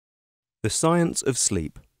The Science of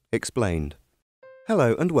Sleep, explained.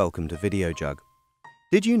 Hello and welcome to Videojug.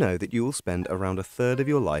 Did you know that you will spend around a third of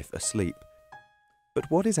your life asleep?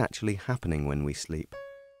 But what is actually happening when we sleep?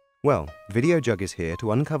 Well, Videojug is here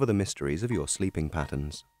to uncover the mysteries of your sleeping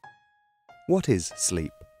patterns. What is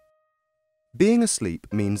sleep? Being asleep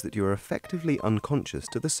means that you are effectively unconscious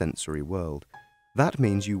to the sensory world. That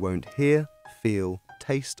means you won't hear, feel,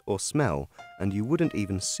 taste or smell, and you wouldn't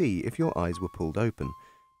even see if your eyes were pulled open.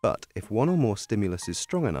 But if one or more stimulus is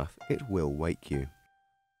strong enough, it will wake you.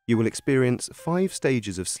 You will experience 5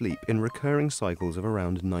 stages of sleep in recurring cycles of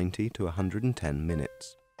around 90 to 110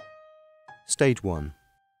 minutes. Stage 1.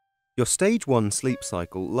 Your Stage 1 sleep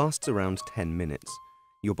cycle lasts around 10 minutes.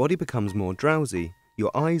 Your body becomes more drowsy, your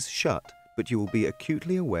eyes shut, but you will be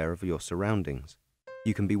acutely aware of your surroundings.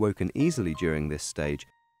 You can be woken easily during this stage,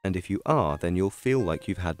 and if you are, then you'll feel like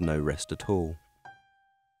you've had no rest at all.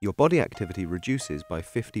 Your body activity reduces by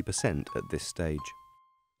 50% at this stage.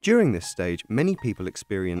 During this stage, many people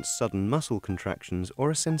experience sudden muscle contractions or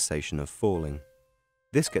a sensation of falling.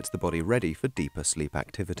 This gets the body ready for deeper sleep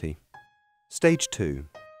activity. Stage 2.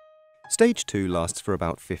 Stage 2 lasts for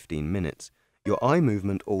about 15 minutes. Your eye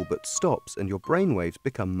movement all but stops and your brain waves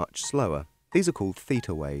become much slower. These are called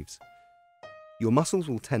theta waves. Your muscles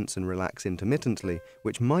will tense and relax intermittently,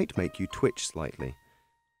 which might make you twitch slightly.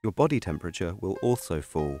 Your body temperature will also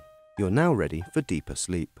fall. You're now ready for deeper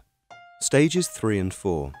sleep. Stages 3 and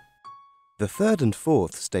 4. The third and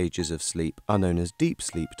fourth stages of sleep are known as deep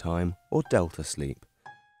sleep time or delta sleep.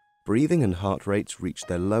 Breathing and heart rates reach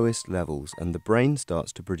their lowest levels and the brain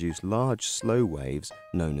starts to produce large, slow waves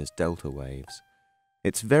known as delta waves.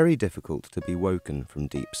 It's very difficult to be woken from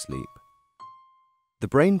deep sleep. The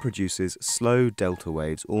brain produces slow delta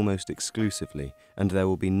waves almost exclusively, and there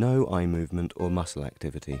will be no eye movement or muscle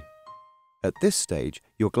activity. At this stage,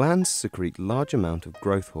 your glands secrete large amount of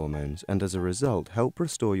growth hormones and as a result help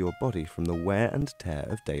restore your body from the wear and tear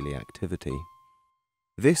of daily activity.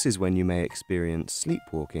 This is when you may experience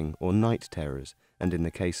sleepwalking or night terrors, and in the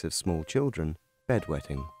case of small children,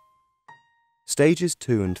 bedwetting. Stages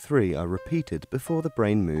 2 and 3 are repeated before the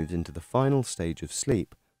brain moves into the final stage of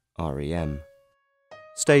sleep, REM.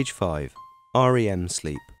 Stage 5. REM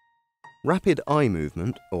Sleep. Rapid eye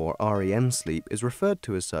movement, or REM sleep, is referred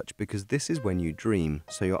to as such because this is when you dream,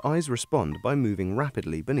 so your eyes respond by moving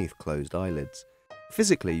rapidly beneath closed eyelids.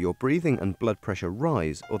 Physically, your breathing and blood pressure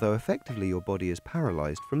rise, although effectively your body is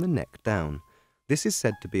paralyzed from the neck down. This is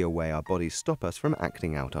said to be a way our bodies stop us from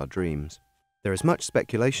acting out our dreams. There is much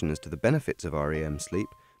speculation as to the benefits of REM sleep,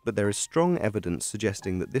 but there is strong evidence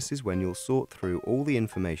suggesting that this is when you'll sort through all the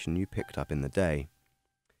information you picked up in the day.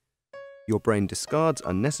 Your brain discards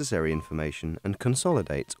unnecessary information and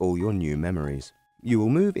consolidates all your new memories. You will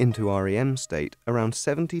move into REM state around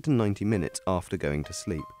 70 to 90 minutes after going to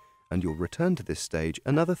sleep, and you'll return to this stage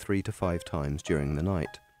another 3 to 5 times during the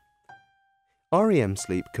night. REM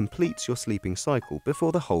sleep completes your sleeping cycle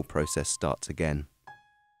before the whole process starts again.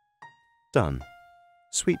 Done.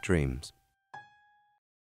 Sweet dreams.